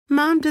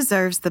Mom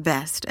deserves the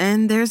best,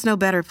 and there's no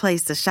better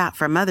place to shop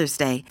for Mother's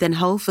Day than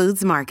Whole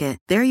Foods Market.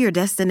 They're your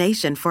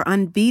destination for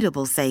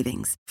unbeatable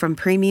savings, from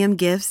premium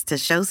gifts to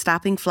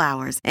show-stopping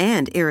flowers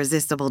and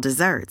irresistible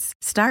desserts.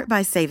 Start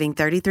by saving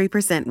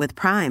 33% with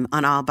Prime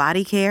on all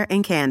body care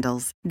and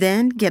candles.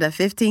 Then get a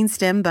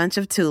 15-stem bunch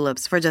of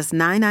tulips for just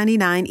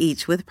 $9.99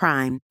 each with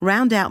Prime.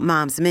 Round out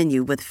Mom's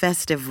menu with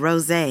festive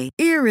rosé,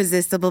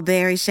 irresistible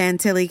berry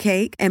chantilly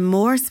cake, and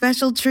more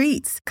special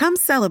treats. Come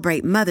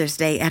celebrate Mother's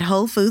Day at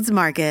Whole Foods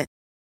Market.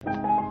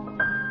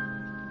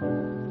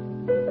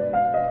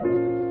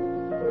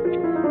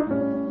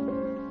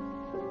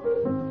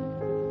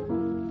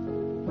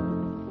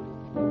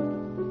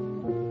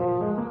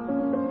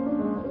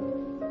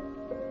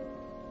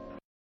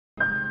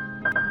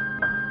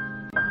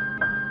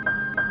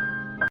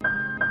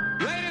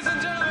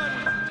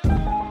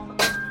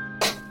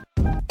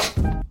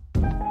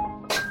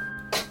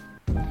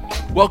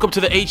 Welcome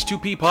to the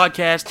H2P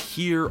podcast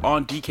here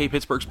on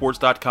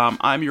DKPittsburghSports.com.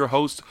 I'm your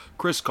host,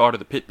 Chris Carter,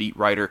 the Pit Beat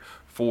writer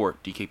for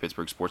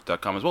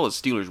DKPittsburghSports.com, as well as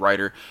Steelers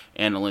writer,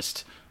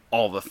 analyst,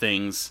 all the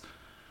things.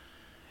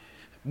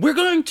 We're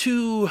going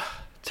to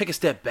take a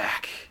step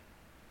back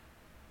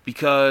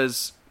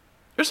because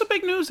there's some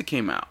big news that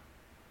came out.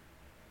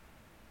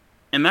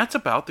 And that's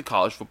about the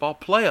college football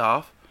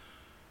playoff.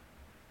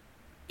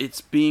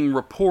 It's being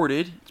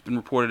reported. It's been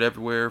reported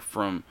everywhere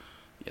from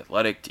The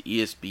Athletic to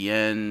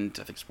ESPN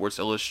to, I think, Sports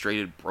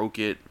Illustrated broke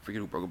it. I forget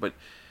who broke it, but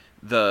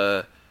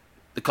the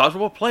college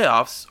football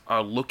playoffs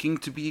are looking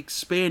to be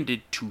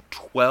expanded to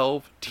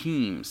 12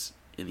 teams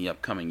in the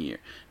upcoming year.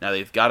 Now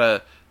they've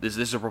got this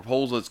is a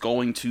proposal that's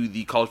going to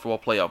the college football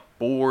playoff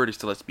board. It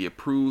still has to be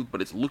approved,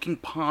 but it's looking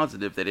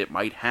positive that it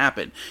might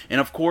happen. And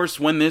of course,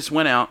 when this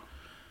went out,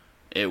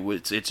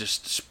 it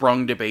just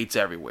sprung debates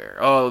everywhere.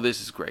 Oh,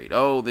 this is great.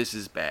 Oh, this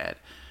is bad.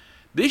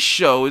 This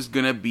show is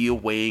going to be a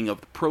weighing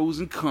of the pros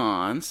and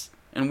cons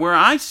and where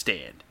I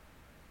stand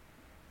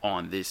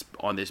on this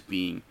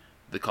being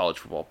the college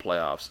football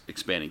playoffs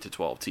expanding to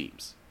 12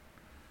 teams.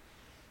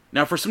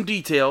 Now, for some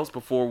details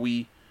before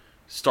we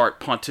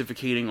start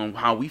pontificating on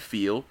how we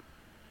feel,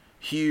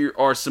 here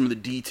are some of the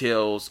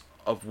details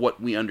of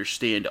what we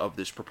understand of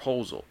this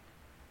proposal.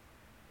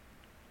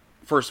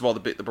 First of all,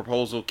 the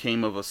proposal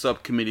came of a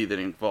subcommittee that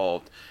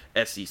involved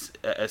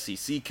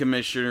SEC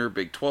commissioner,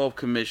 Big 12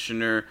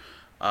 commissioner,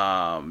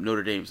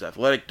 Notre Dame's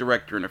athletic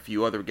director, and a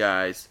few other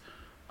guys.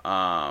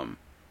 But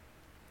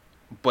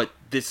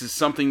this is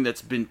something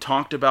that's been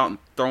talked about and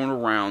thrown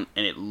around,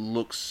 and it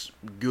looks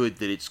good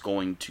that it's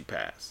going to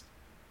pass.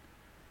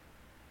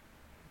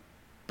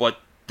 But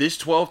this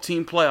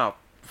 12-team playoff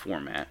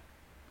format,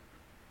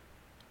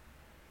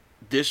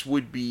 this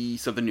would be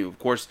something new. Of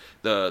course,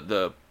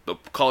 the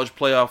college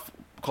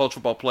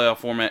football playoff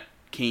format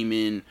came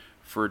in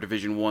for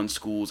Division I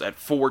schools at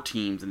 4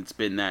 teams, and it's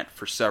been that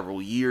for several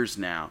years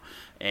now,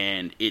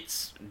 and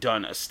it's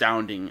done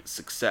astounding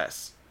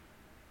success.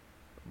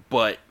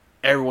 But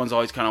everyone's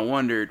always kind of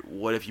wondered,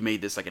 what if you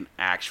made this like an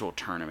actual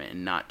tournament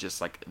and not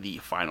just like the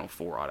Final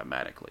Four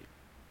automatically?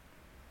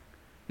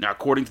 Now,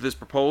 according to this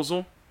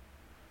proposal,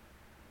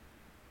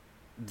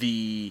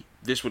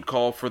 this would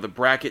call for the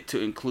bracket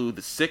to include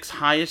the 6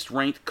 highest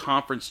ranked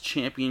conference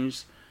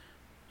champions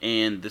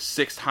and the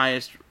 6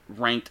 highest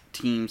ranked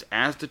teams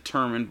as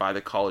determined by the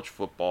College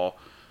Football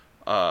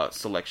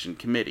Selection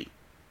Committee.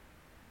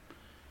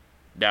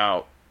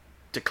 Now,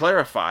 to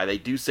clarify, they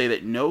do say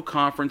that no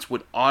conference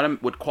would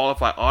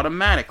qualify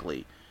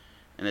automatically,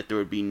 and that there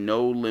would be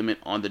no limit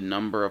on the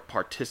number of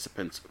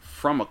participants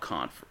from a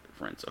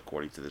conference,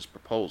 according to this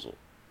proposal.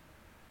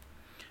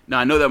 Now,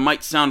 I know that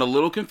might sound a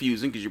little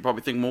confusing because you're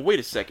probably thinking, well, wait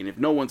a second. If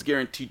no one's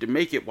guaranteed to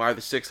make it, why are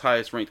the 6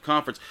 highest ranked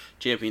conference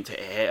champions?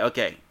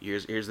 Okay,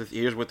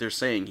 here's what they're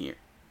saying here.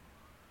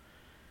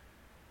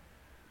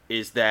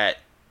 Is that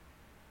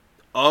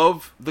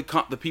of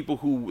the people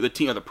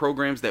the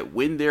programs that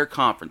win their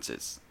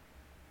conferences,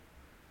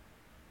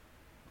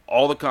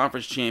 all the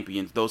conference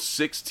champions, those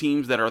 6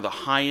 teams that are the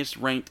highest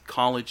ranked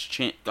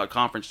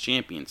conference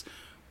champions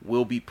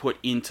will be put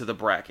into the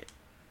bracket.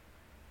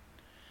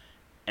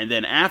 And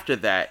then after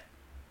that,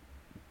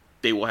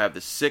 they will have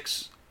the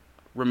 6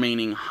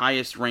 remaining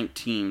highest ranked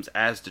teams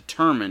as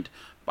determined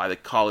by the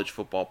College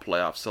Football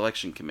Playoff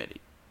Selection Committee.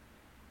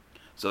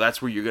 So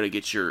that's where you're going to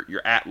get your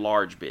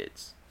at-large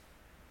bids.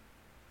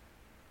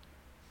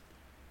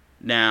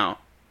 Now,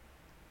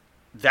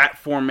 that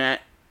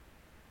format,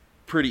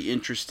 pretty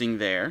interesting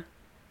there.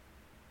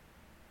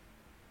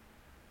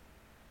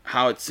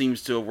 How it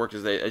seems to have worked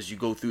as you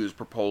go through this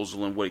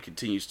proposal and what it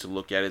continues to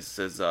look at, it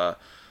says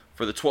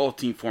for the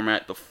 12-team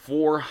format, the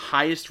 4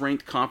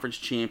 highest-ranked conference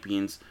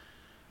champions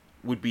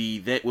would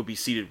be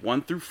seeded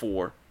 1 through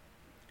 4.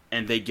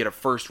 And they get a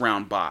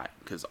first-round bye,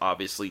 because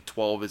obviously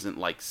 12 isn't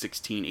like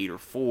 16, 8, or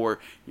 4.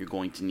 You're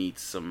going to need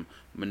some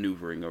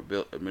maneuvering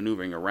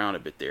around a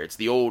bit there. It's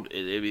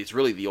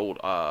really the old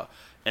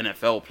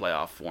NFL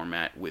playoff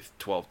format with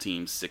 12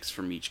 teams, 6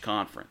 from each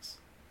conference.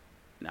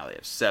 Now they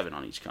have 7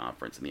 on each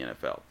conference in the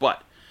NFL.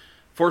 But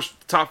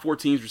top 4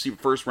 teams receive a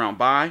first-round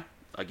bye,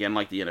 again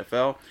like the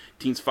NFL.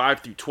 Teams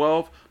 5 through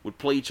 12 would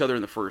play each other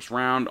in the first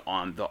round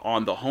on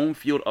the home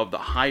field of the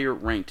higher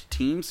ranked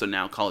team. So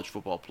now college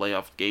football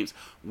playoff games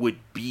would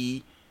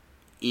be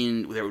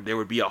there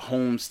would be a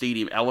home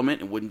stadium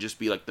element. It wouldn't just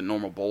be like the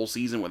normal bowl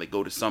season where they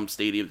go to some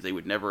stadiums they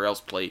would never else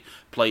play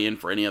in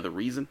for any other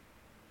reason.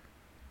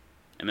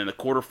 And then the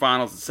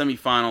quarterfinals and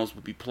semifinals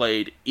would be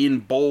played in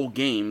bowl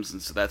games,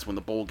 and so that's when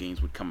the bowl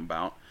games would come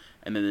about.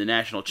 And then the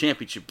national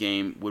championship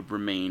game would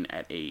remain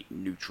at a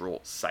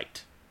neutral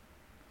site.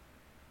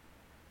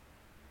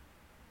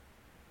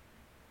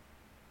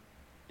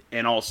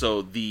 And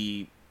also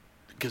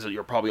because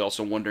you're probably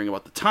also wondering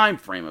about the time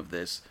frame of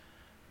this,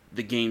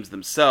 the games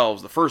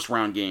themselves, the first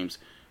round games,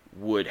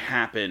 would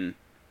happen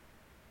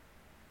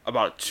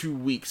about 2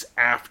 weeks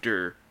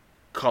after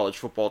college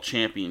football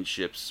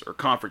championships or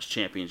conference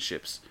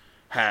championships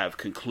have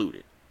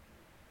concluded,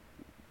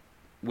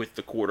 with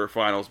the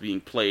quarterfinals being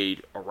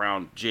played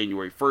around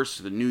January 1st.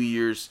 So the New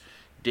Year's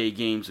Day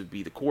games would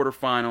be the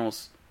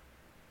quarterfinals,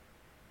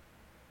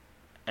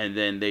 and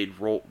then they'd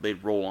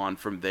roll on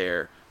from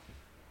there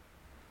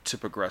to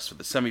progress for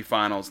the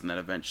semifinals, and then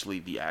eventually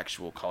the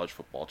actual college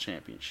football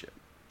championship.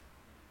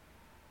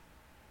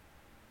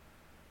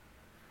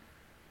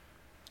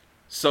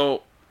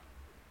 So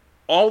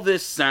all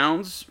this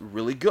sounds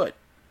really good,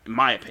 in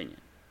my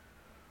opinion.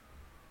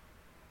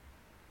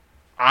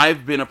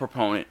 I've been a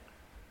proponent.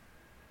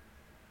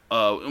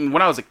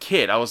 When I was a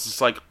kid, I was just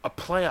like, a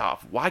playoff.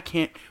 Why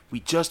can't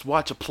we just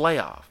watch a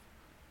playoff?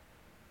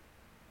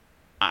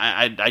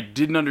 I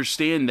didn't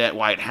understand that,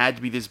 why it had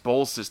to be this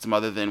bowl system,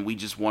 other than we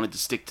just wanted to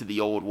stick to the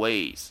old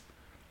ways.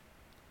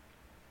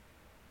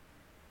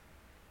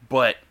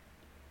 But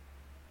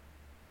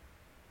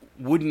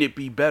wouldn't it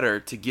be better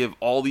to give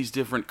all these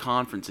different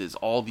conferences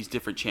all these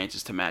different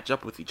chances to match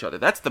up with each other?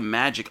 That's the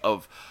magic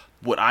of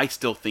what I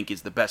still think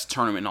is the best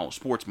tournament in all of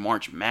sports,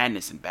 March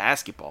Madness in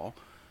basketball.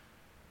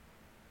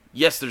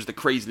 Yes, there's the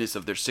craziness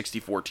of their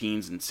 64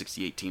 teams and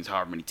 68 teams,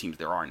 however many teams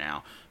there are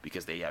now,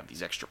 because they have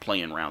these extra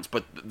play-in rounds.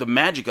 But the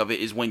magic of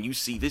it is when you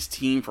see this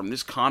team from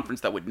this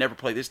conference that would never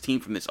play this team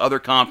from this other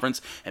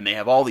conference, and they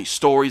have all these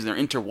stories, and they're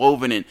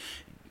interwoven, and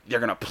they're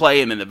gonna play,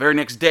 and then the very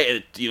next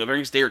day,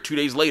 or 2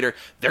 days later,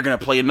 they're gonna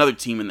play another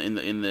team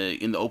in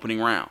the opening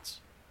rounds.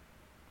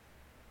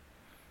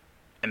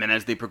 And then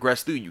as they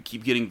progress through, you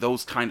keep getting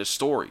those kind of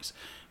stories.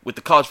 With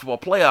the college football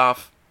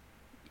playoff,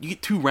 you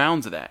get 2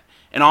 rounds of that,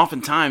 and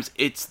oftentimes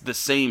it's the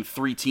same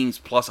 3 teams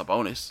plus a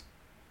bonus,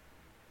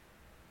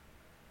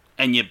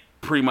 and you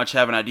pretty much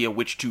have an idea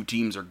which 2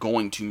 teams are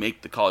going to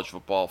make the college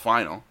football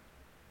final.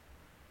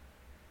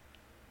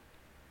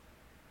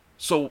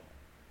 So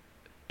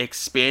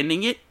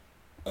expanding it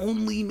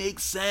only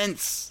makes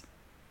sense.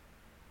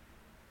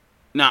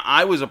 Now,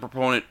 I was a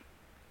proponent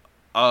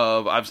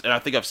of, and I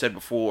think I've said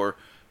before,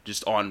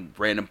 just on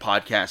random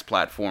podcast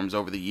platforms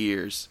over the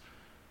years,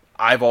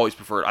 I've always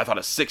preferred, I thought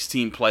a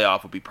 6-team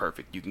playoff would be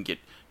perfect. You can get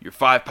your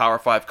 5 Power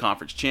 5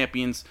 conference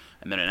champions,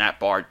 and then an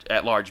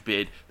at-large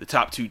bid. The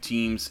top 2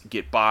 teams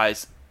get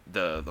buys.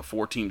 The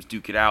 4 teams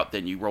duke it out.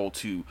 Then you roll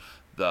to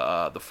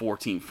the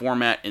 4-team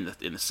format in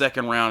the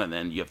second round, and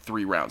then you have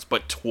 3 rounds.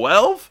 But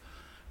 12?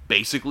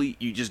 Basically,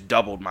 you just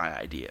doubled my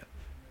idea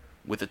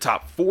with the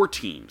top 4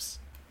 teams.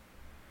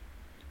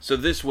 So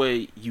this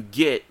way, you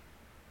get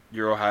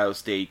your Ohio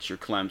State, your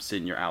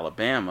Clemson, your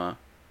Alabama,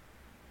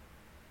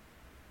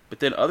 but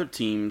then other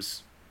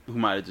teams who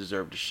might have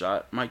deserved a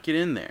shot might get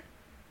in there.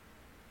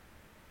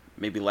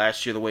 Maybe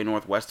last year, the way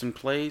Northwestern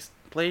played,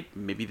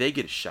 maybe they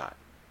get a shot.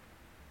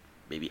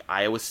 Maybe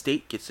Iowa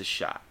State gets a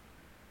shot.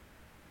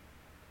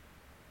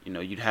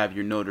 You'd have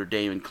your Notre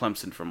Dame and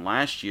Clemson from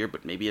last year,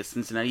 but maybe a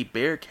Cincinnati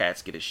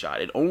Bearcats get a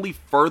shot. It only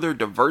further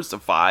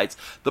diversifies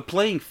the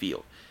playing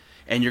field.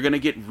 And you're going to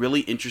get really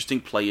interesting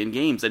play-in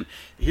games. And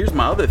here's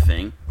my other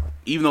thing.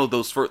 Even though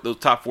those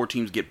top 4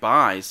 teams get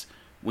buys,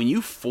 when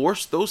you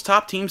force those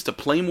top teams to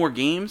play more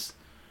games,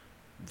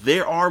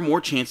 there are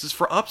more chances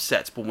for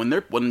upsets. But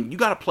when you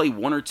got to play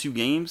 1 or 2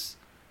 games,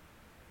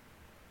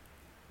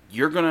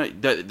 they're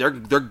going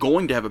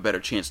to have a better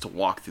chance to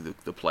walk through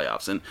the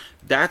playoffs. And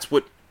that's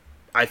what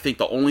I think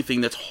the only thing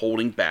that's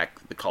holding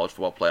back the college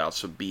football playoffs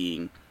from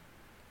being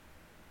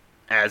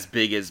as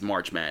big as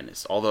March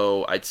Madness.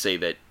 Although I'd say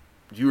that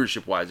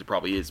viewership-wise it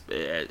probably is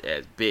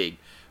as big,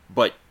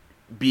 but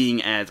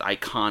being as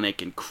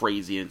iconic and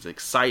crazy and as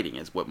exciting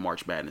as what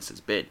March Madness has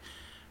been.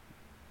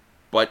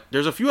 But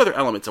there's a few other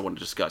elements I want to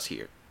discuss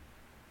here.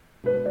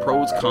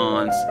 Pros,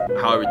 cons,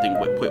 how everything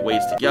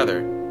weighs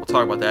together. We'll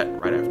talk about that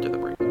right after the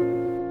break.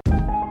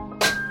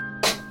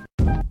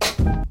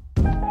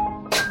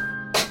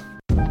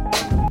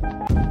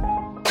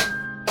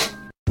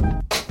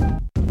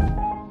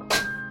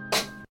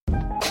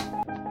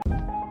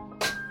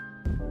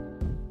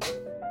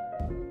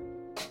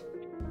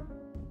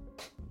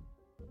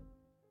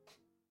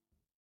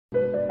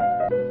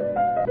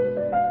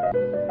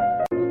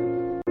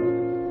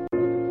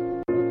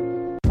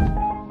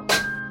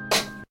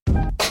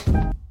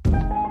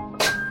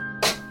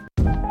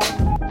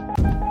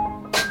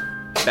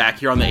 Back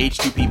here on the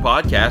H2P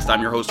podcast,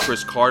 I'm your host,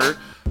 Chris Carter,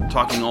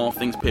 talking all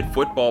things Pitt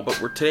football, but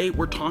today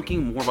we're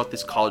talking more about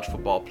this college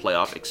football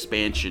playoff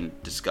expansion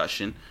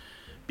discussion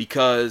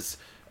because,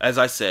 as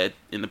I said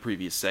in the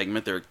previous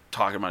segment, they're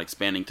talking about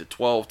expanding to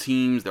 12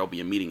 teams. There'll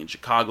be a meeting in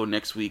Chicago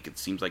next week. It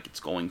seems like it's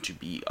going to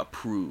be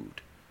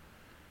approved.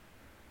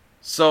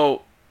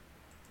 So,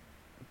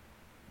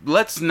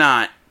 let's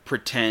not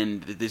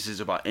pretend that this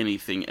is about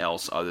anything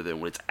else other than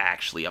what it's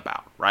actually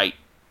about, right?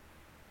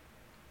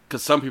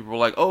 Because some people are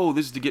like, oh,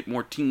 this is to get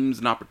more teams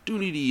an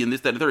opportunity and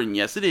this, that, and the third. And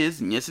yes, it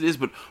is.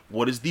 But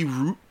what is the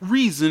root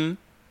reason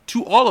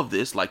to all of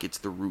this? Like it's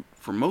the root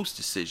for most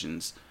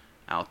decisions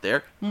out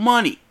there.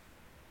 Money.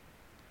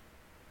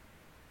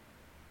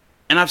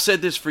 And I've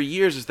said this for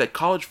years, is that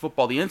college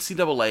football, the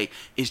NCAA,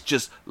 is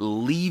just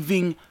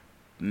leaving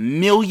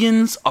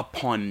millions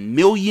upon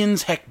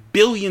millions, heck,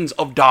 billions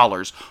of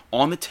dollars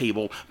on the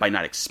table by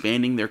not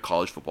expanding their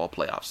college football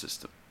playoff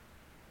system.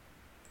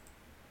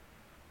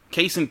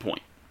 Case in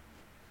point.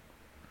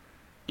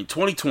 In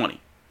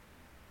 2020,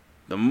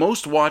 the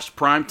most watched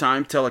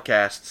primetime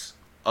telecasts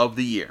of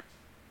the year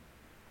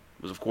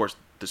was, of course,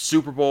 the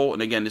Super Bowl.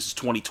 And again, this is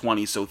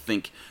 2020, so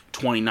think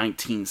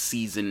 2019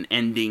 season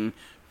ending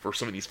for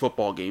some of these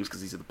football games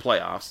because these are the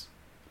playoffs.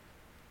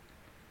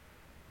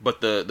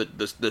 But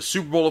the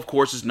Super Bowl, of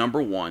course, is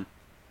number one.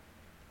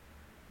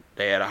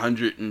 They had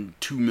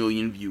 102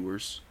 million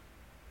viewers.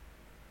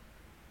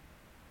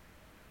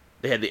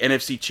 They had the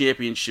NFC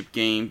Championship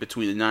game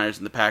between the Niners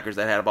and the Packers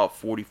that had about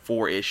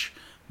 44-ish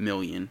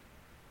million.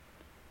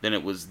 Then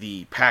it was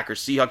the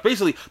Packers Seahawks.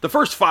 Basically, the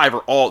first five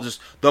are all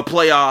just the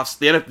playoffs,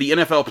 the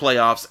NFL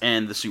playoffs,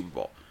 and the Super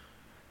Bowl.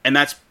 And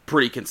that's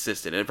pretty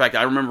consistent. In fact,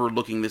 I remember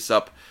looking this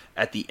up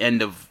at the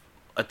end of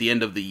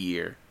the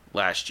year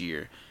last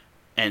year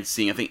and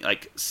seeing, I think,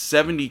 like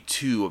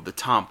 72 of the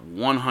top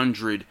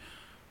 100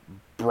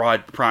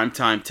 broad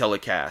primetime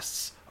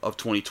telecasts of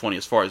 2020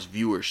 as far as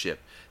viewership.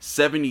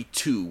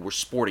 72 were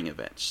sporting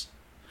events.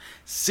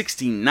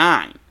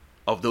 69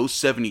 of those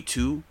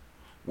 72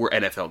 were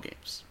NFL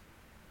games.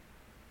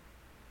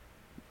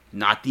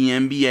 Not the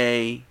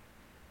NBA,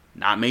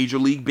 not Major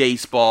League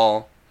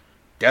Baseball,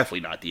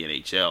 definitely not the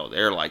NHL.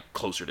 They're like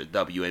closer to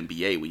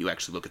WNBA when you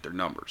actually look at their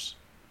numbers.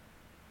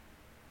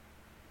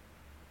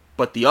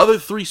 But the other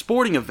three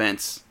sporting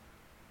events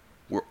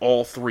were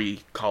all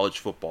three college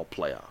football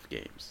playoff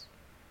games.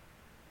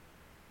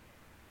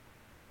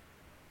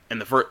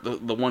 And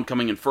the one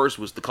coming in first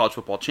was the college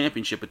football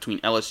championship between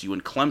LSU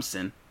and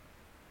Clemson,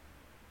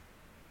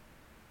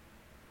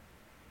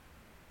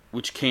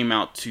 which came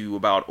out to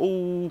about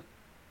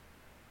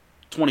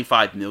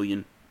 25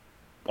 million,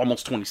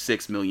 almost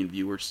 26 million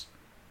viewers.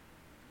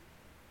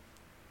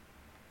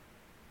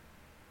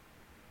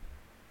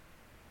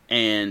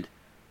 And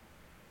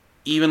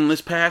even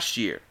this past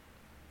year,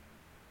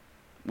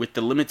 with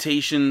the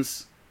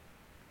limitations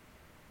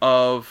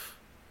of,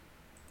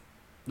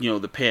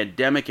 the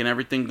pandemic and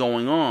everything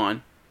going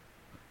on,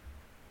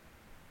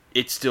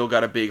 it still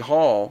got a big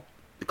haul,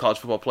 the college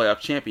football playoff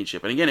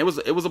championship. And again, it was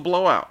a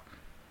blowout.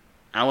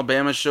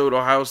 Alabama showed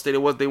Ohio State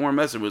they weren't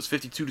messing. It was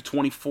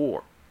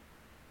 52-24.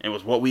 And it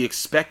was what we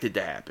expected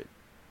to happen.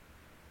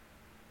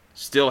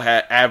 Still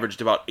had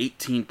averaged about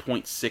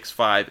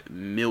 18.65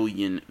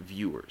 million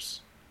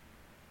viewers.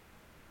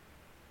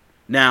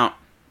 Now,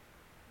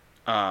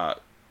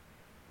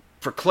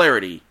 for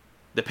clarity,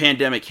 the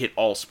pandemic hit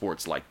all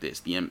sports like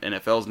this. The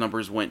NFL's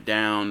numbers went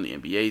down. The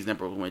NBA's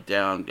numbers went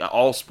down.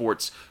 All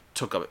sports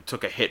took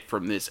a hit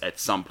from this at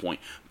some point.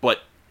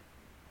 But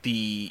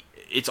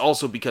it's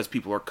also because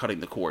people are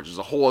cutting the cords. There's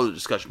a whole other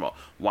discussion about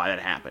why that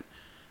happened.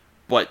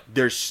 But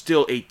there's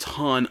still a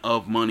ton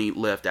of money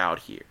left out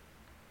here.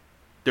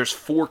 There's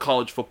 4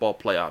 college football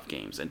playoff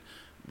games, and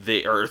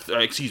 3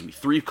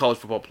 college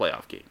football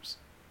playoff games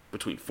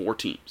between 4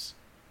 teams.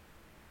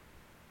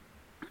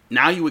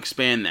 Now you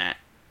expand that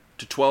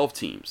to 12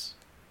 teams.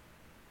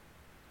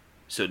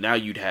 So now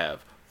you'd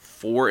have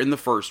 4 in the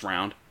first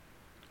round,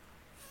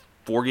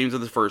 4 games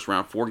in the first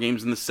round, 4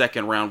 games in the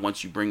second round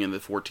once you bring in the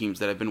 4 teams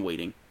that have been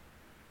waiting,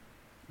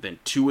 then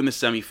 2 in the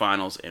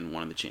semifinals and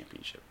 1 in the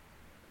championship.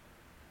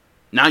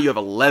 Now you have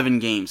 11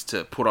 games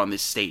to put on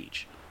this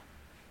stage.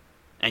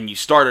 And you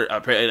start,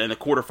 and the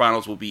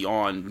quarterfinals will be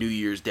on New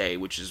Year's Day,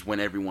 which is when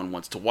everyone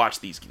wants to watch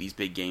these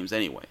big games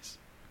anyways.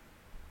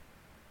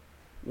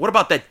 What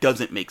about that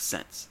doesn't make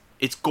sense?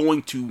 It's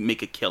going to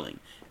make a killing.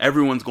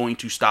 Everyone's going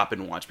to stop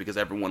and watch because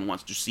everyone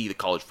wants to see the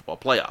college football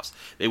playoffs.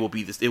 They will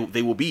be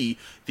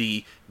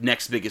the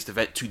next biggest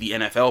event to the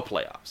NFL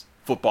playoffs.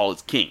 Football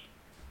is king.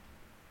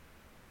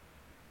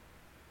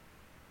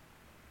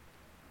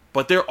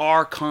 But there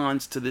are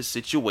cons to this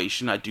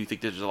situation. I do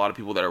think there's a lot of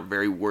people that are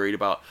very worried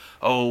about,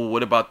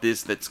 what about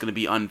this that's going to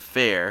be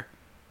unfair?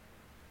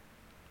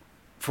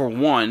 For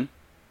one,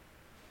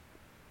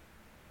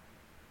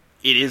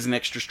 it is an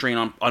extra strain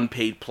on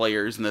unpaid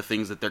players and the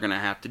things that they're going to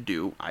have to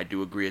do. I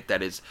do agree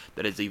that is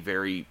a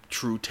very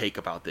true take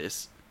about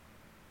this.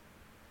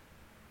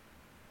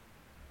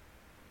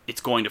 It's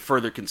going to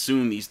further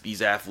consume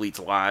these athletes'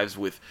 lives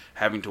with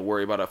having to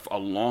worry about a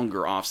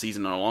longer offseason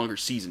and a longer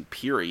season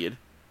period.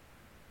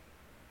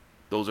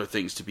 Those are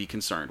things to be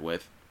concerned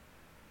with.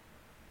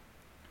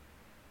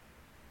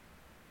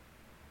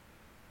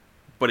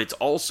 But it's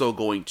also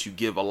going to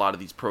give a lot of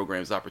these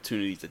programs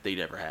opportunities that they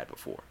never had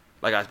before.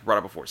 Like I brought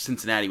up before,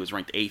 Cincinnati was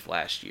ranked 8th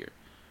last year.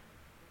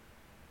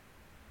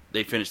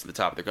 They finished at the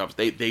top of their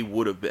conference. They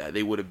would have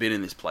been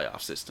in this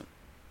playoff system.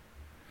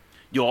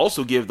 You'll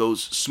also give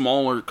those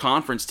smaller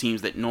conference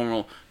teams that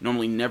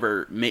normally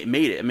never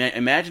made it.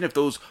 Imagine if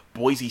those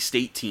Boise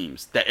State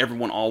teams that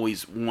everyone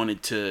always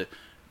wanted to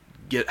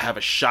have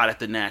a shot at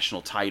the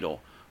national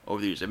title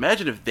over the years.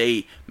 Imagine if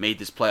they made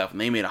this playoff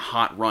and they made a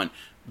hot run.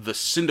 The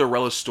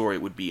Cinderella story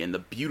it would be, and the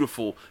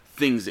beautiful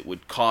things it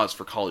would cause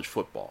for college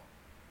football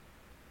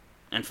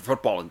and for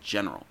football in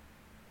general.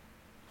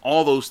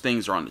 All those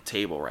things are on the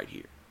table right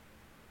here.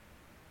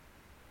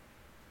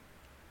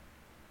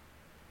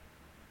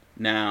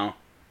 Now,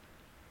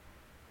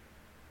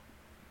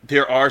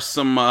 there are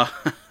some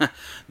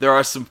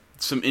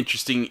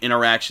interesting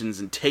interactions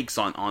and takes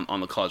on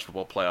the college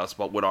football playoffs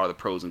about what are the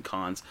pros and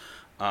cons.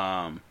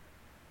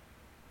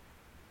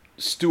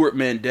 Stuart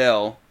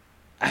Mandel,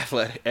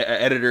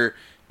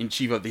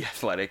 editor-in-chief of The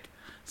Athletic,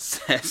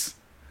 says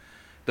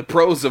the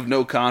pros of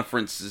no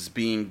conferences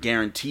being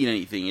guaranteed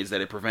anything is that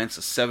it prevents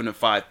a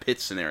 7-5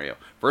 Pitt scenario.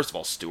 First of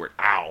all, Stuart,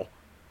 ow.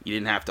 You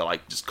didn't have to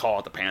just call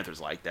out the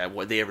Panthers like that.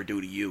 What'd they ever do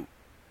to you?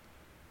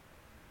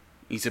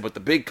 He said, but the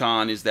big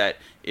con is that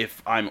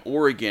if I'm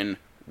Oregon,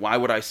 why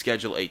would I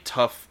schedule a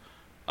tough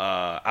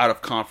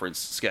out-of-conference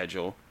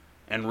schedule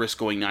and risk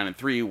going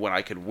 9-3 when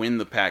I could win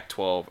the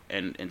Pac-12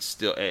 and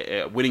still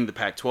winning the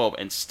Pac-12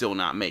 and still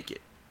not make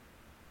it?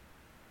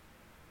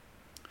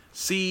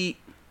 See,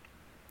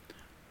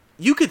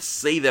 you could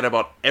say that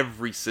about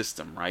every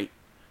system, right?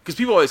 Because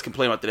people always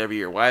complain about that every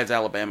year. Why is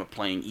Alabama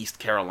playing East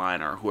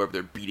Carolina or whoever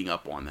they're beating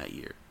up on that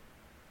year?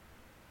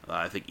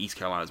 I think East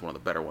Carolina is one of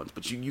the better ones,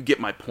 but you get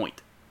my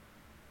point.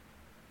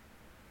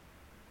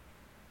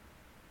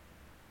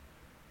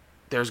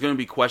 There's going to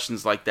be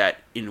questions like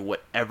that in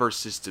whatever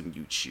system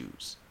you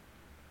choose.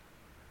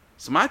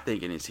 So my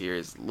thinking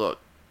is, look,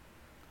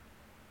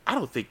 I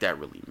don't think that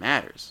really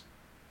matters.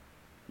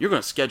 You're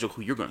going to schedule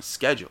who you're going to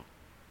schedule.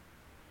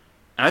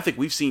 And I think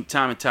we've seen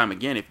time and time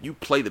again, if you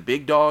play the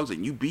big dogs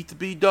and you beat the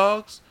big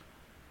dogs,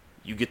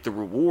 you get the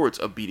rewards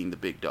of beating the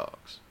big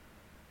dogs.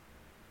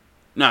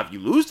 Now, if you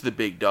lose to the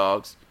big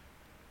dogs,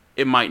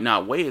 it might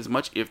not weigh as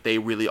much if they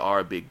really are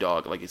a big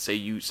dog. Like say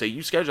you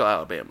schedule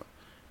Alabama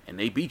and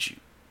they beat you.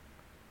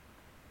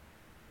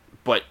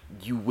 But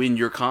you win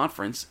your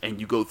conference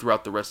and you go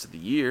throughout the rest of the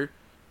year,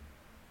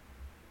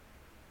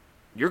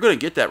 you're going to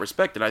get that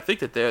respect. And I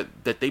think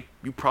that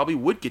you probably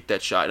would get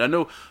that shot. And I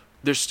know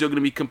there's still going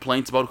to be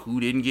complaints about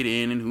who didn't get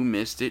in and who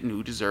missed it and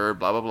who deserved,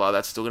 blah, blah, blah.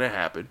 That's still going to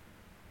happen.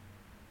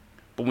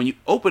 But when you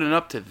open it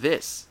up to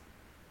this,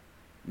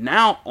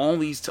 now all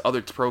these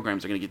other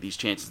programs are going to get these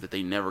chances that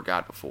they never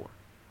got before.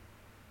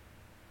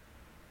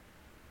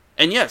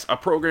 And yes, a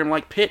program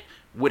like Pitt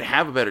would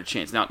have a better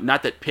chance. Now,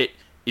 not that Pitt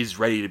is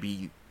ready to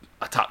be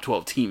a top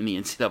 12 team in the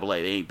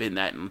NCAA. They ain't been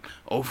that in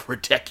over a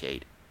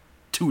decade.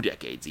 2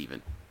 decades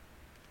even.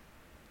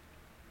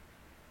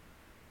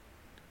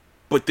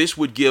 But this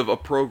would give a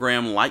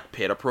program like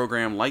Pitt, a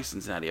program like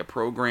Cincinnati, a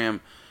program,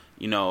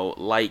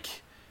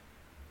 like,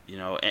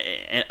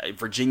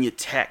 Virginia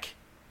Tech.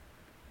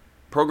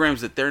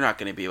 Programs that they're not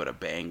going to be able to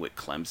bang with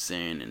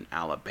Clemson and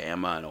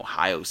Alabama and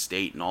Ohio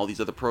State and all these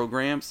other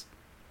programs.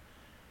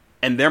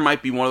 And there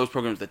might be one of those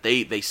programs that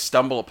they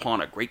stumble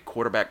upon a great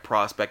quarterback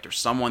prospect or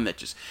someone that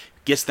just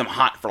gets them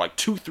hot for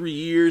 2-3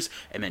 years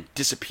and then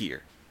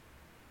disappear.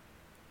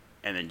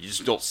 And then you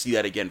just don't see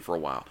that again for a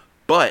while.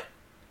 But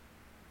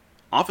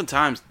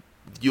oftentimes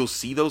you'll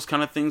see those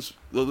kind of things,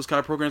 those kind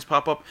of programs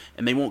pop up,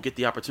 and they won't get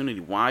the opportunity.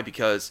 Why?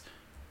 Because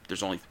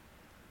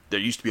there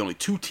used to be only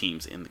 2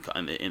 teams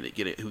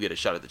who get a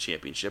shot at the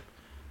championship.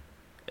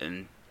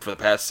 And for the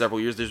past several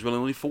years, there's really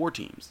only 4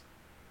 teams.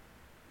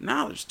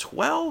 Now there's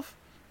 12.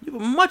 You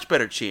have a much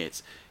better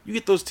chance. You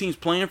get those teams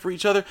playing for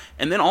each other,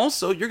 and then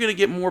also you're going to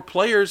get more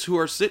players who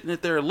are sitting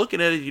there looking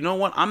at it. You know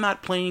what? I'm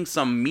not playing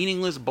some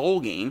meaningless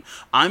bowl game.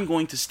 I'm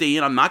going to stay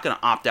in. I'm not going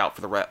to opt out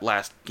for the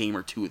last game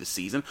or 2 of the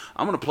season.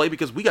 I'm going to play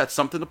because we got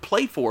something to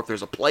play for if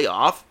there's a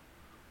playoff.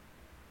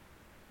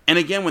 And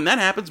again, when that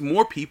happens,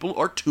 more people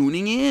are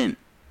tuning in.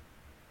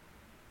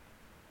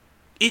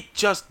 It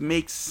just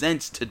makes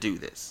sense to do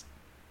this.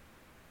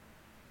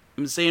 I've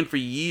been saying for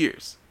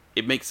years.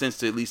 It makes sense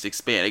to at least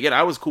expand. Again,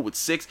 I was cool with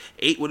 6.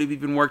 8 would have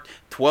even worked.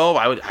 12,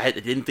 I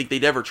didn't think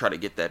they'd ever try to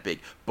get that big.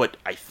 But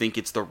I think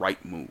it's the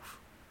right move.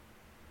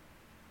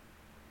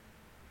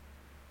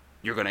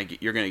 You're gonna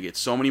get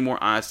so many more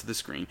eyes to the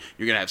screen.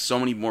 You're gonna have so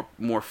many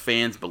more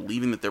fans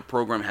believing that their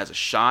program has a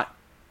shot.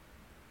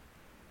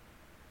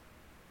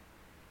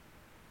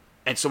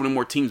 And so many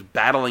more teams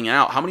battling it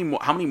out. How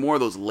many more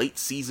of those late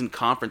season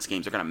conference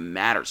games are gonna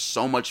matter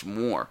so much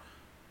more?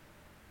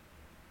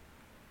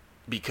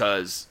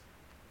 Because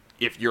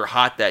if you're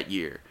hot that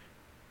year,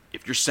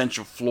 if you're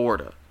Central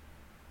Florida,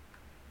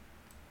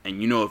 and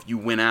if you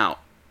win out,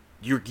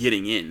 you're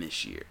getting in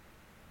this year.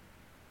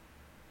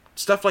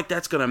 Stuff like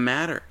that's going to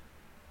matter.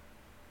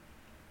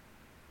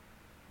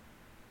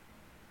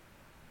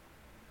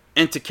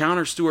 And to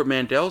counter Stuart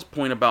Mandel's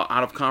point about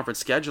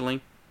out-of-conference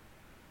scheduling,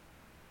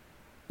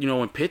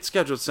 when Pitt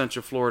scheduled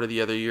Central Florida the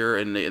other year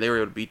and they were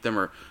able to beat them,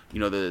 or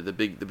the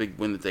big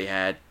win that they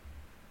had,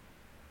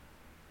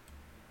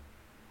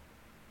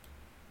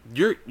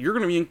 you're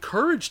going to be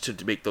encouraged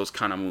to make those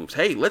kind of moves.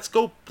 Hey, let's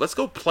go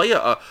play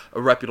a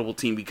reputable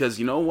team, because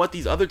you know what,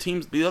 these other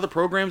teams, the other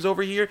programs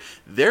over here,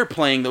 they're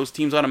playing those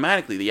teams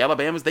automatically. The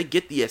Alabamas, they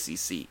get the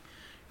SEC.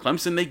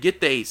 Clemson, they get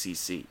the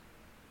ACC.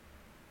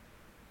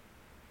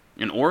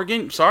 In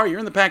Oregon, sorry, you're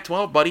in the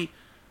Pac-12, buddy.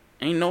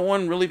 Ain't no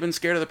one really been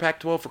scared of the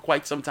Pac-12 for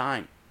quite some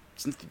time,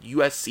 since the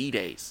USC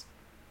days.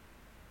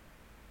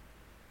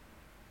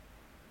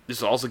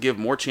 This will also give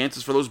more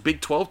chances for those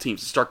Big 12 teams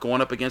to start going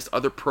up against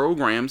other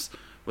programs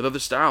with other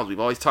styles. We've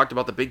always talked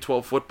about the Big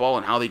 12 football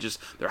and how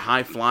they're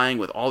high-flying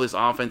with all this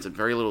offense and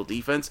very little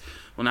defense.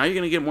 Well, now you're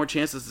going to get more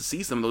chances to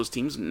see some of those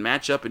teams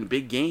match up in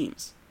big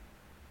games.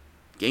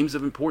 Games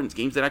of importance,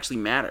 games that actually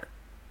matter.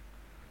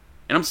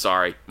 And I'm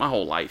sorry, my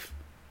whole life,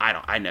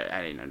 I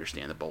didn't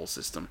understand the bowl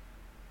system.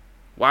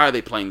 Why are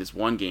they playing this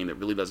one game that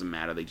really doesn't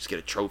matter? They just get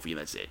a trophy and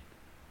that's it.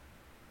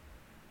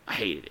 I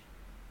hated it.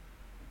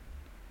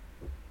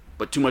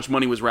 But too much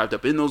money was wrapped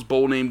up in those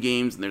bowl name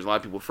games, and there's a lot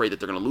of people afraid that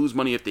they're going to lose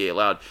money if they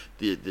allowed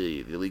the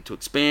league to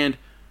expand.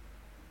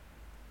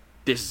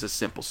 This is a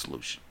simple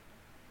solution.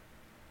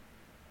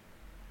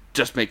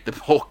 Just make the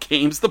bowl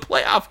games the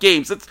playoff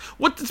games. That's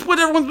what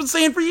everyone's been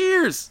saying for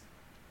years.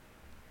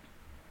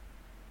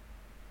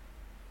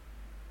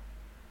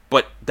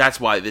 But that's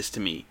why this, to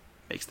me,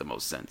 makes the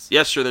most sense.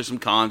 Yes, sure, there's some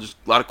cons. There's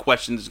a lot of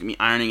questions there's going to be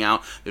ironing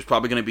out. There's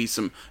probably going to be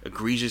some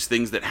egregious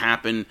things that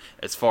happen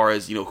as far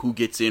as, who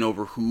gets in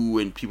over who,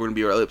 and people are going to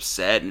be really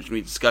upset, and there's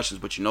going to be discussions.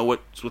 But you know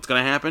what's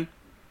going to happen?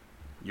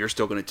 You're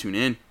still going to tune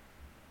in.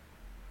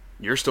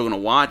 You're still going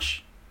to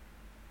watch.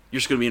 You're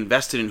just going to be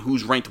invested in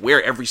who's ranked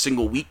where every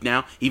single week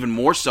now, even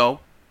more so.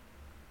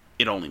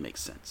 It only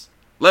makes sense.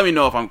 Let me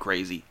know if I'm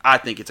crazy. I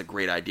think it's a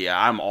great idea.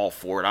 I'm all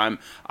for it.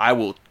 I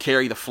will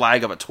carry the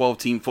flag of a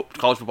 12-team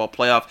college football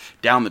playoff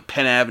down the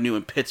Penn Avenue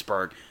in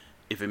Pittsburgh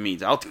if it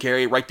means. I'll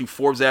carry it right through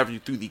Forbes Avenue,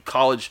 through the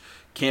college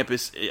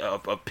campus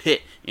of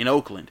Pitt in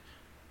Oakland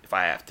if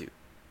I have to.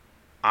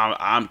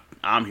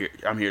 I'm here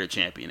to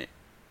champion it.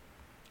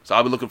 So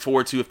I'll be looking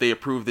forward to if they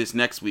approve this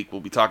next week. We'll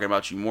be talking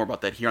about you more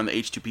about that here on the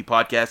H2P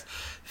podcast.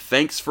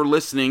 Thanks for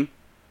listening.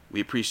 We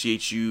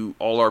appreciate you,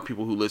 all our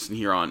people who listen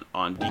here on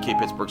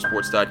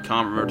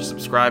DKPittsburghSports.com. Remember to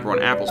subscribe. We're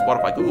on Apple,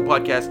 Spotify, Google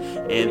Podcasts,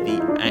 and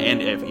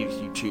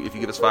if you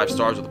give us 5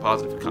 stars with a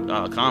positive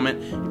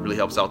comment, it really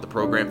helps out the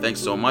program. Thanks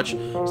so much.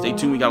 Stay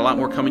tuned. We got a lot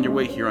more coming your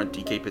way here on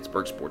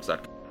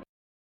DKPittsburghSports.com.